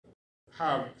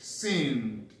have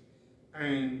sinned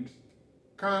and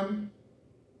come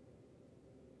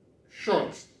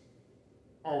short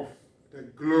of the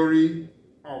glory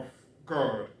of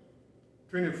God.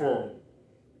 24.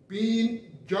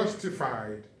 Being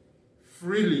justified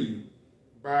freely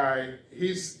by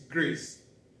his grace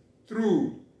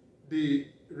through the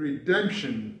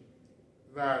redemption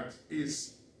that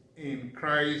is in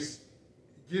Christ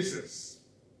Jesus.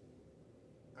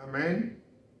 Amen.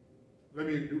 Let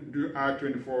me do add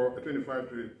 25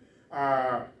 to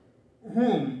it.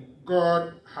 Whom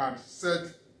God had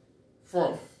set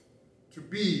forth to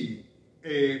be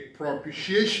a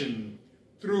propitiation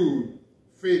through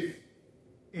faith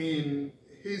in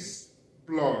his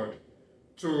blood,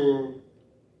 to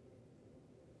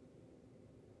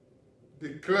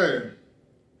declare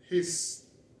his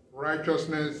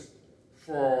righteousness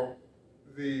for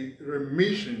the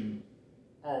remission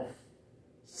of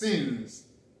sins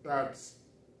that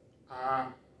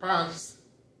are passed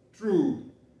through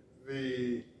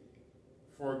the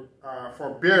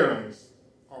forbearance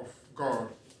of God.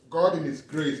 God in his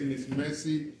grace, in his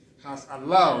mercy, has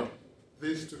allowed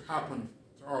this to happen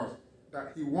to us,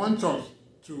 that he wants us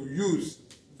to use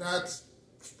that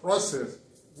process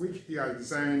which he has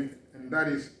designed, and that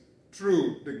is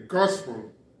through the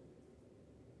gospel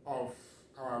of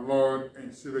our Lord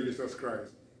and Savior Jesus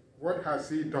Christ. What has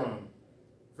he done?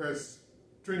 Verse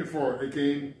 24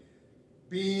 again,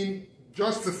 being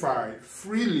justified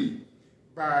freely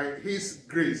by his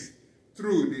grace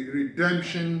through the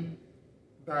redemption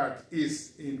that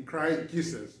is in Christ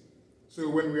Jesus. So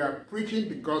when we are preaching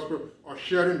the gospel or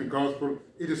sharing the gospel,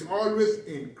 it is always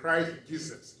in Christ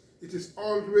Jesus. It is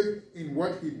always in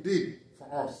what he did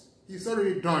for us. He's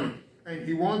already done it, and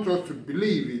he wants us to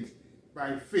believe it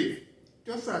by faith.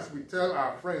 Just as we tell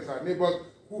our friends, our neighbors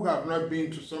who have not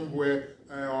been to somewhere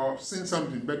or seen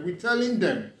something, but we're telling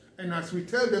them, and as we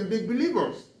tell them, they believe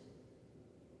us.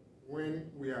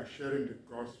 When we are sharing the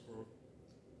gospel,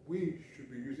 we should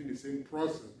be using the same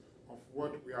process of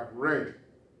what we have read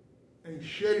and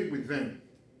share it with them.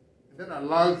 And that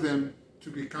allows them to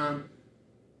become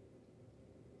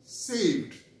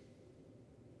saved,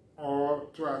 or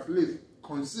to at least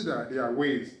consider their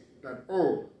ways that,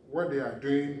 oh, what they are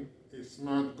doing is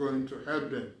not going to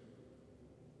help them.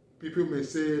 People may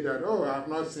say that, oh, I have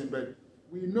not sinned, but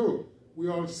we know we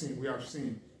all sin, we have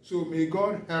sinned. So may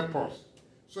God help us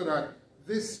so that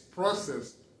this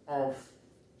process of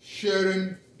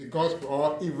sharing the gospel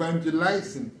or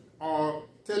evangelizing or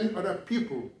telling other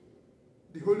people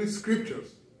the Holy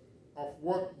Scriptures of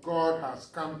what God has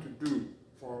come to do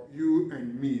for you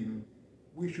and me,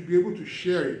 we should be able to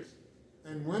share it.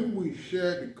 And when we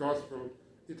share the gospel,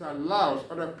 it allows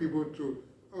other people to,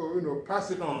 pass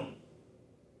it on.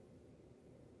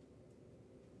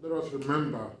 Let us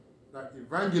remember that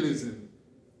evangelism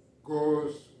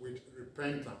goes with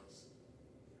repentance.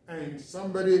 And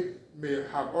somebody may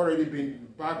have already been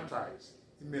baptized.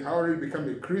 He may have already become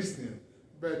a Christian.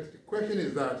 But the question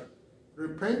is that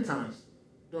repentance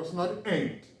does not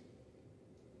end.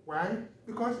 Why?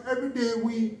 Because every day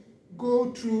we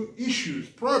go through issues,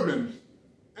 problems,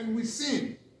 and we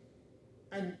sin.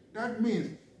 And that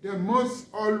means there must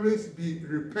always be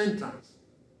repentance.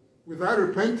 Without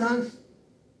repentance,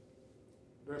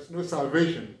 there's no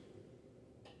salvation.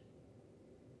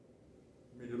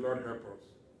 May the Lord help us.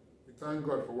 We thank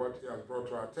God for what he has brought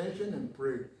to our attention and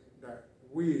pray that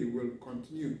we will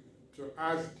continue to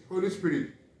ask the Holy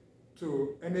Spirit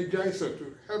to energize us,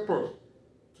 to help us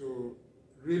to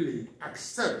really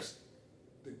accept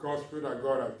the gospel that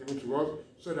God has given to us,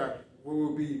 so that we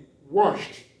will be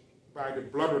washed by the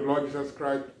blood of the Lord Jesus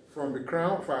Christ from the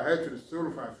crown of our head to the sole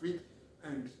of our feet,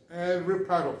 and every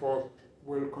part of us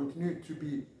will continue to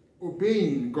be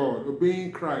obeying God,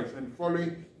 obeying Christ, and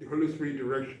following the Holy Spirit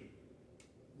direction.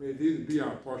 May this be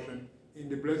our portion in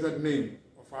the blessed name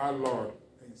of our Lord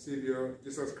and Savior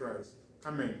Jesus Christ.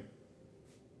 Amen.